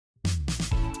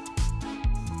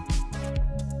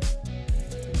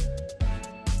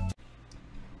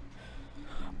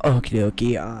Okay,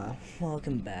 okay,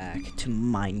 welcome back to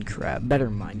Minecraft, better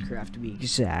Minecraft to be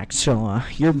exact. So,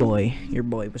 your boy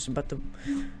was about to,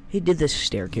 he did this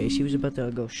staircase, he was about to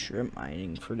go shrimp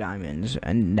mining for diamonds,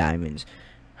 until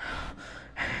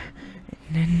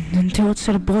it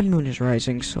said a blood moon is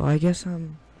rising, so I guess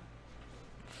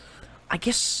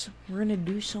we're gonna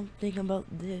do something about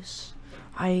this.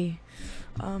 I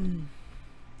don't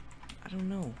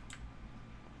know.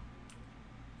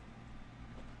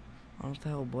 I don't know what the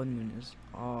hell blood moon is.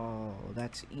 Oh,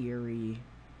 that's eerie.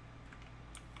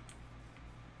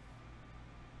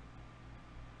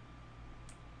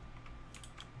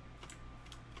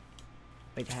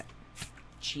 Wait,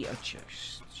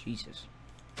 Jesus.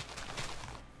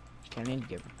 Okay, I need to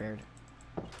get prepared.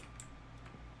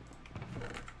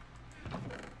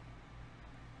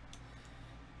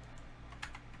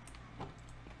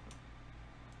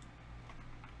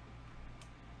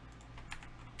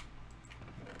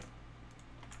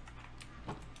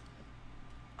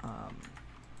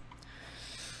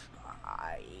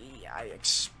 I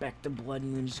expect the blood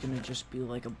moon is gonna just be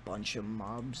like a bunch of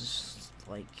mobs,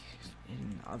 like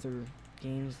in other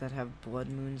games that have blood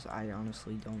moons. I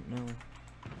honestly don't know.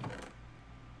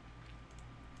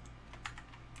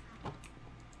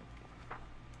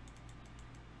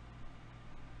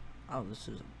 Oh, this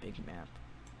is a big map.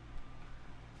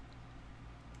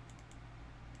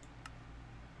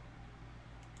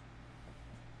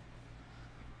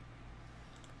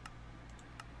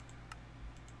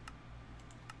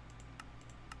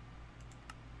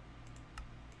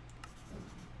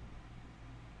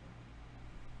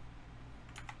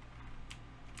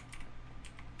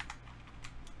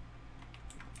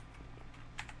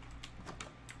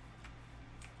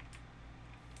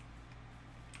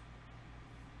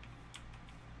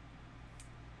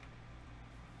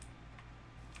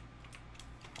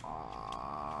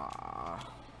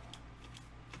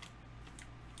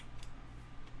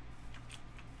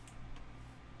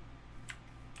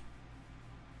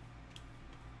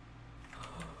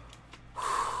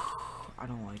 I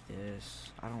don't like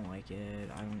this. I don't like it.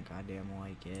 I don't goddamn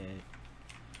like it.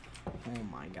 Oh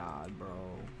my god,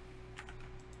 bro.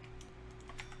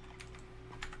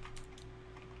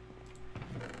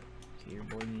 Okay, your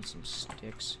boy needs some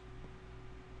sticks.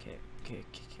 Okay,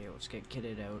 let's get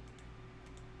kitted out.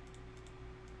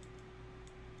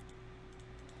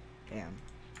 Bam.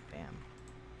 Bam.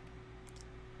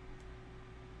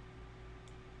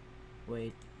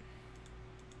 Wait.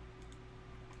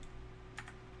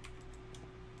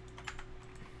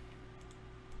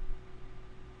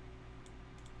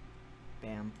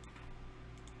 Bam.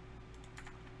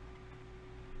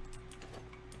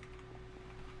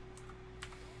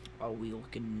 Oh, we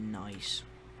looking nice.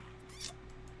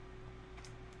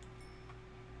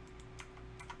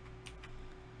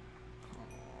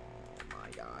 Oh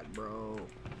my god, bro.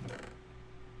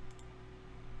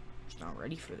 Just not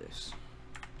ready for this.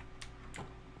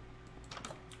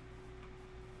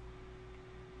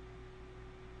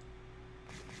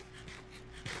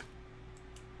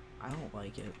 I don't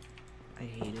like it. I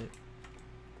hate it.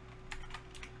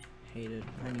 Hate it.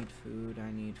 I need food.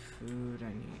 I need food.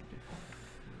 I need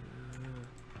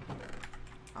food.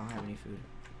 I don't have any food.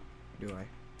 Do I?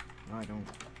 No, I don't.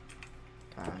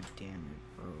 God damn it,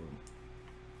 bro.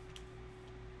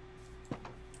 God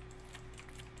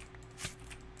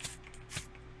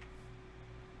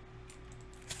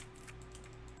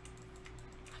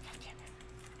damn it.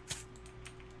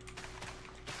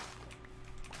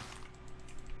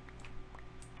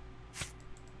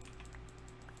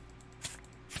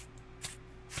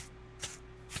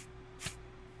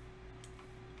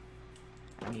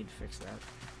 I need to fix that.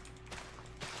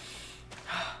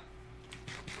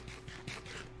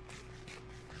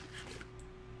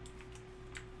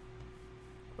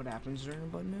 What happens during a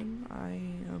blood moon?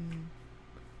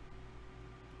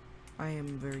 I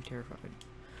am very terrified.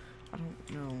 I don't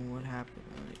know what happened.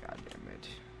 Oh, god damn it.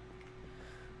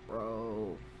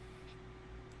 Bro.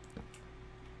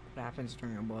 What happens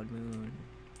during a blood moon?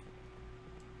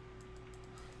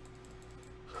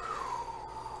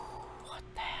 What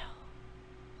the hell?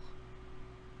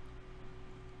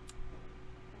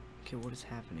 Okay, what is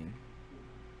happening?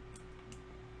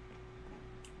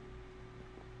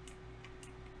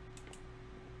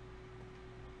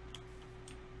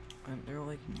 Aren't there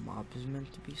like mobs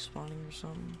meant to be spawning or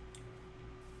something?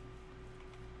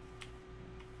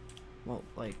 Well,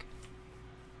 like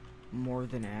more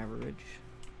than average.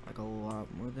 Like a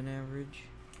lot more than average.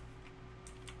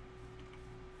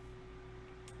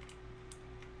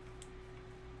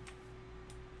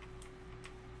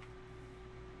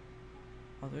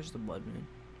 Oh, there's the blood moon.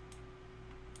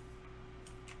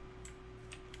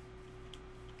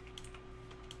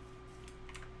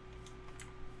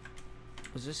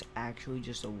 Was this actually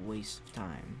just a waste of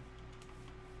time?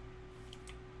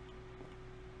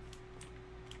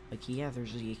 Like, yeah,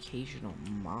 there's the occasional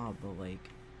mob, but like,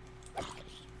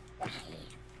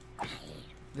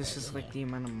 this is like the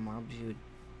amount of mobs you would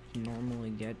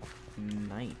normally get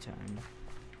nighttime.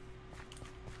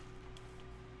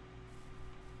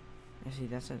 I see,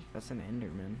 that's an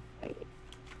Enderman.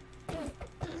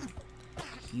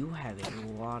 You have a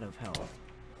lot of health.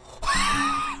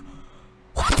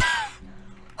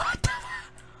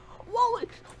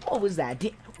 What was that?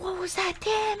 What was that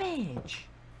damage?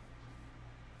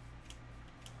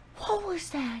 What was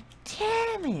that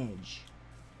damage?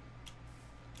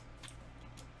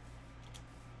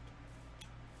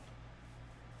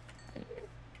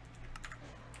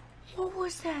 What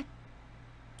was that?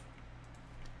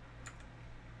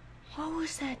 What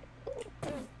was that?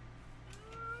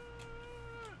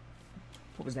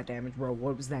 What was that damage, bro?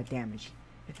 What was that damage?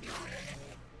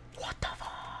 What the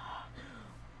fuck?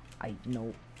 I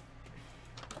know.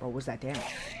 Bro, what was that damage?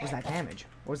 What was that damage?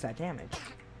 What was that damage?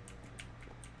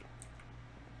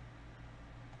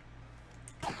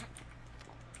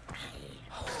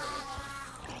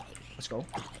 Let's go.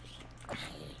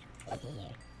 What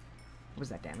was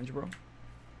that damage, bro?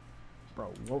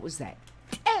 Bro, what was that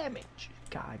damage?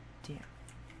 God damn.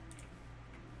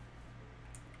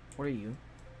 What are you?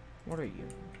 What are you?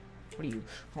 What are you?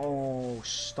 Oh,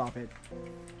 stop it.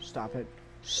 Stop it.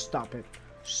 Stop it.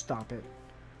 Stop it.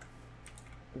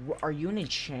 Are you an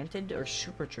enchanted or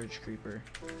supercharged creeper?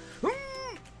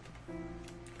 I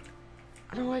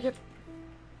don't like it.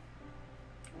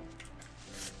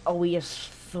 Oh, he has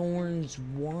thorns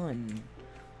 1.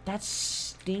 That's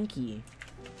stinky.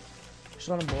 Just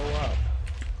let him blow up.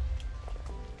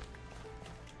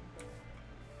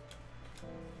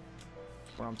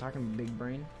 Bro, I'm talking big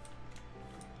brain.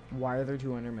 Why are there 2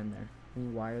 Endermen there?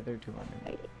 Why are there 2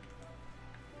 Endermen?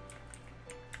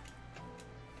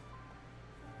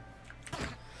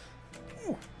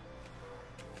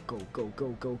 Go, go,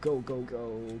 go, go, go, go,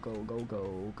 go, go, go,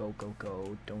 go, go, go,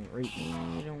 go. Don't rape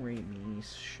me, don't rape me.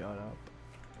 Shut up.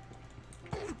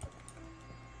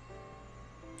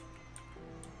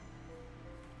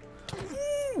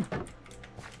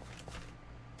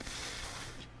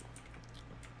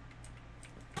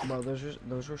 Bro,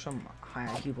 those were some high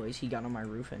IQ plays. He got on my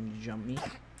roof and jumped me.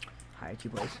 High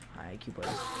IQ plays. High IQ plays.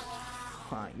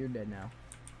 Huh, you're dead now.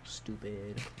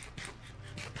 Stupid.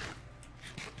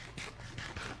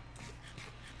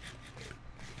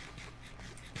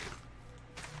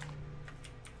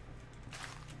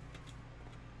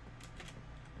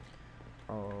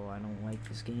 Oh, I don't like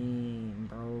this game,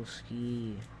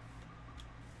 broski.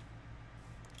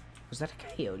 Was that a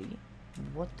coyote?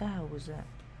 What the hell was that?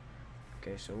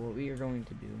 Okay, so what we are going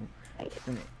to do...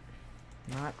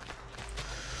 Not...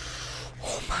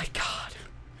 Oh my god!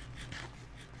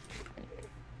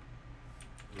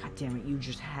 God damn it, you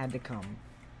just had to come.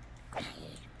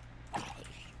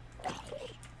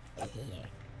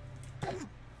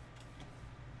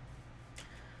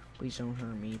 Please don't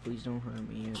hurt me, please don't hurt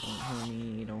me, don't hurt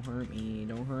me, don't hurt me,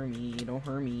 don't hurt me, don't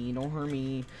hurt me, don't hurt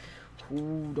me.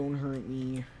 Ooh, don't hurt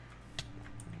me.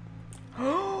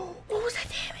 Oh, what was that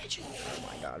damage? Oh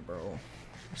my god, bro.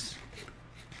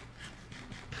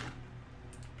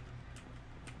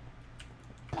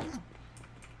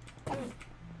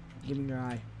 Give me your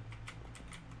eye.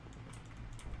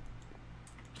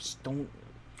 Just don't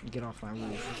get off my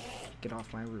roof. Get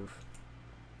off my roof.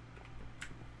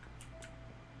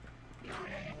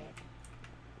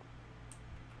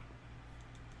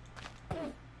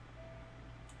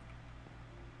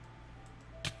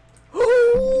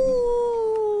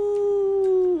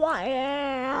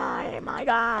 My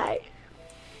guy.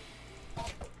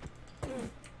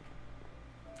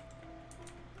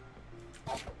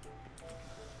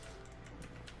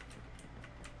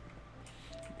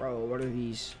 Bro, what are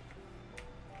these?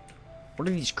 What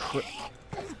are these critical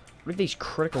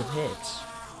hits?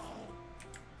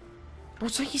 Bro,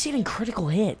 it's like he's hitting critical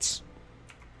hits.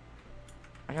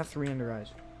 I got 3 under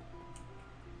eyes.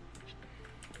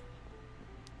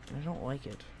 I don't like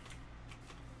it.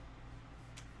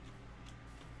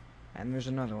 And there's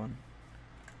another one.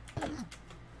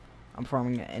 I'm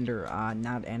farming ender,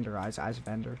 not ender eyes, eyes of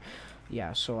ender.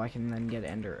 Yeah, so I can then get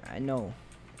ender. No,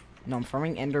 I'm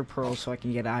farming ender pearls so I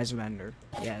can get eyes of ender.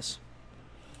 Yes.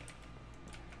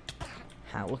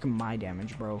 Ha, look at my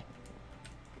damage, bro.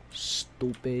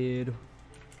 Stupid.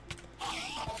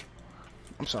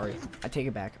 I'm sorry. I take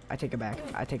it back. I take it back.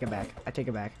 I take it back. I take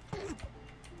it back.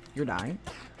 You're dying.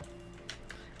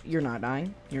 You're not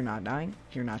dying. You're not dying.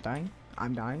 You're not dying.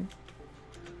 I'm dying.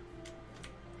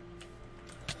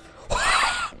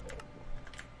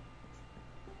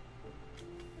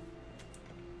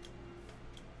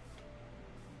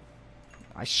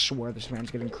 I swear this man's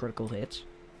getting critical hits.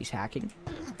 He's hacking.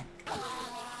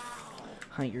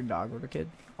 Hunt your dog order kid.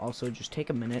 Also, just take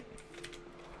a minute.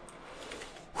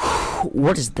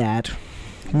 What is that?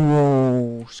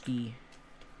 Whoa, ski.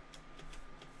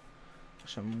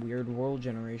 Some weird world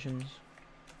generations.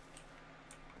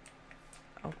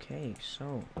 Okay,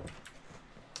 so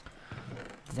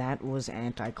that was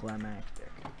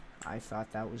anticlimactic. I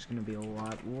thought that was gonna be a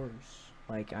lot worse.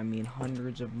 Like, I mean,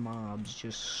 hundreds of mobs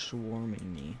just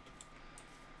swarming me.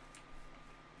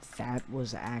 That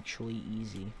was actually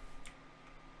easy.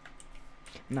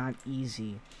 Not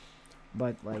easy,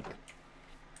 but like,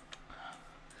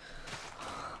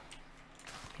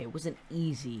 it wasn't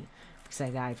easy because I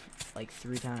died like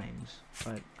 3 times,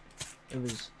 but it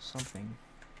was something.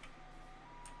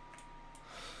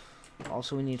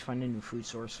 Also, we need to find a new food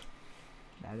source.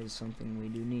 That is something we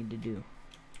do need to do.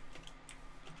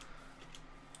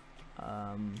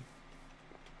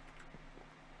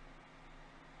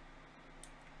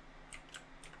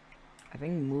 I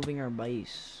think moving our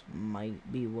base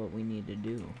might be what we need to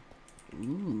do.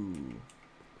 Ooh.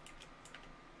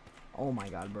 Oh my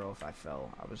god, bro, if I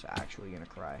fell, I was actually gonna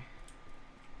cry.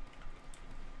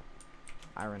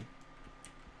 Iron.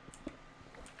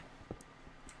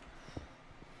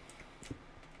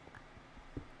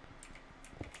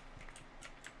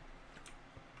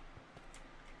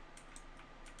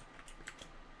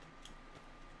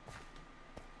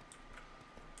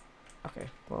 Okay,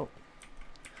 well,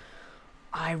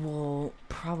 I will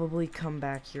probably come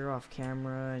back here off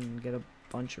camera and get a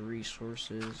bunch of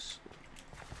resources,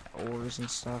 ores and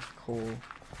stuff, coal.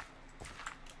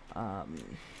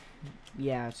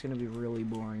 Yeah, it's gonna be really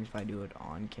boring if I do it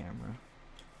on camera.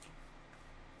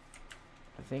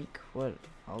 I think what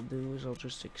I'll do is I'll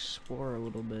just explore a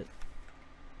little bit.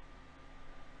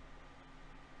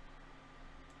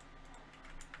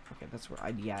 Okay, that's where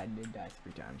I did die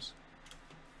 3 times.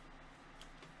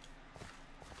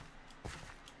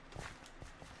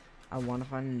 I want to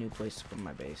find a new place to put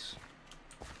my base,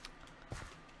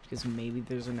 because maybe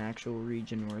there's an actual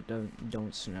region where it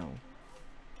don't snow.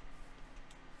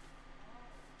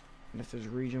 And if there's a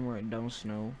region where it don't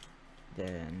snow,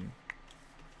 then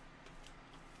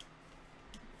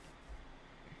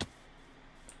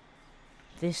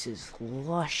this is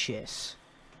luscious.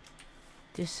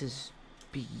 This is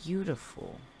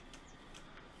beautiful.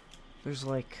 There's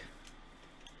like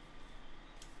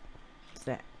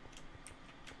that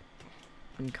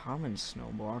uncommon snow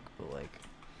block, but like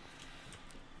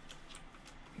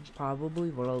probably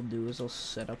what I'll do is I'll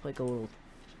set up like a little,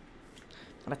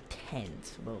 not a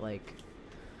tent, but like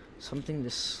something to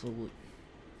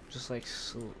just like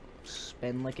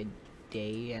spend like a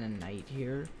day and a night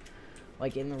here,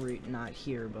 like in the not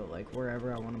here, but like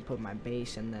wherever I want to put my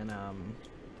base, and then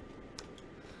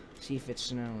see if it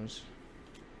snows.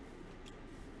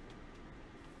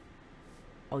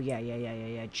 Oh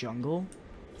yeah, jungle,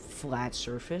 flat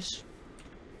surface.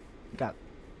 Got,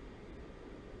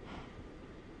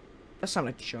 that's not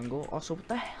a jungle. Also, what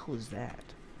the hell is that?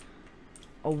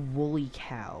 A woolly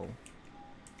cow.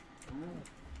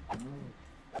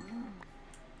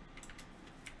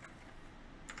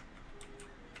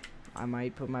 I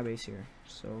might put my base here.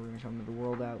 So we're gonna come to the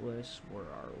world atlas. Where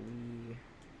are we?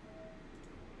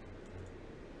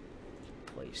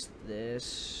 Place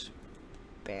this.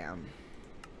 Bam.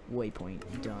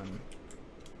 Waypoint done.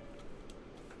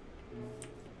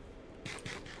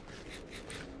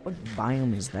 What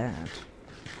biome is that?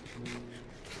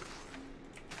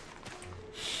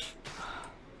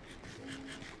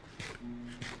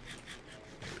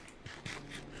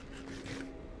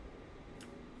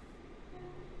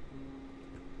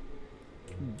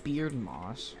 Beard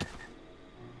moss.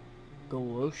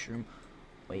 Goloshroom.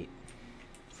 Wait.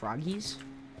 Froggies?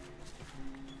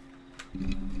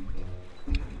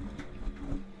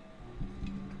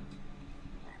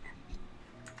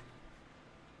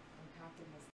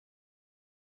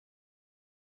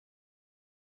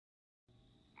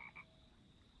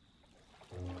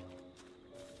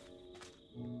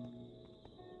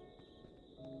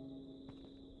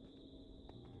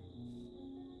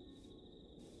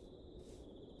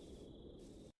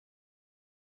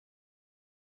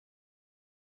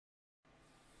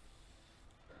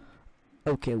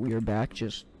 Okay, we are back.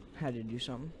 Just had to do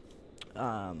something.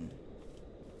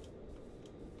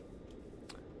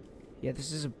 Yeah,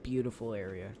 this is a beautiful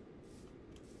area.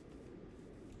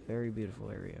 Very beautiful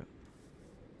area.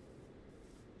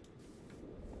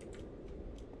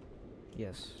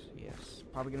 Yes.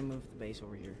 Probably gonna move the base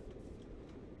over here.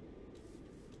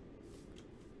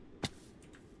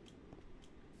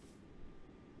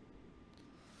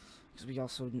 because we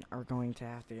also are going to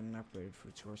have to get an upgraded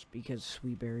food source, because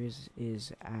sweet berries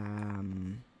is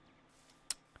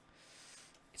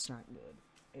it's not good.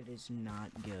 It is not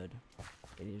good.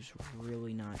 It is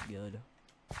really not good.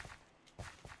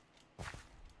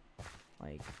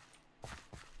 Like,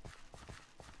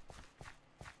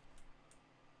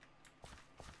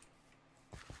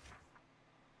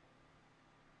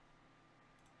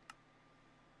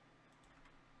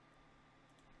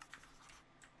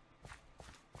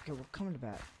 okay, we're coming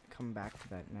back to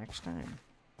that next time.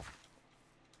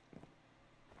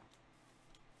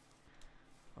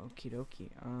 Okie dokie.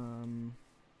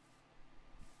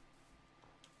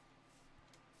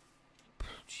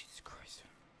 Jesus Christ.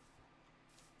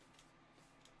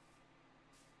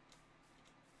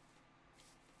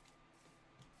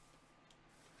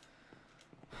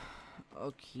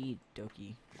 Okie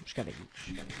dokie. Just gotta eat.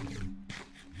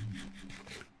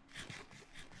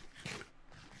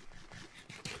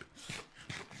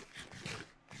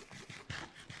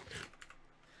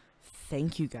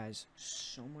 Thank you guys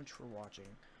so much for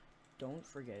watching. Don't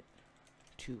forget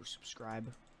to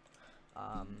subscribe.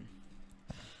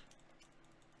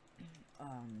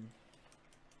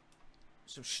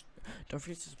 So don't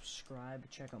forget to subscribe.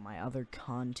 Check out my other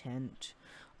content.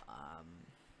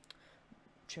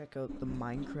 Check out the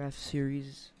Minecraft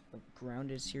series, the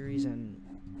Grounded series, and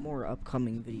more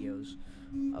upcoming videos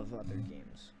of other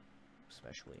games,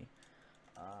 especially.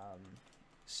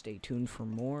 Stay tuned for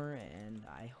more, and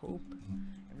I hope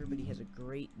everybody has a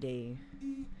great day.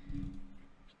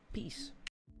 Peace.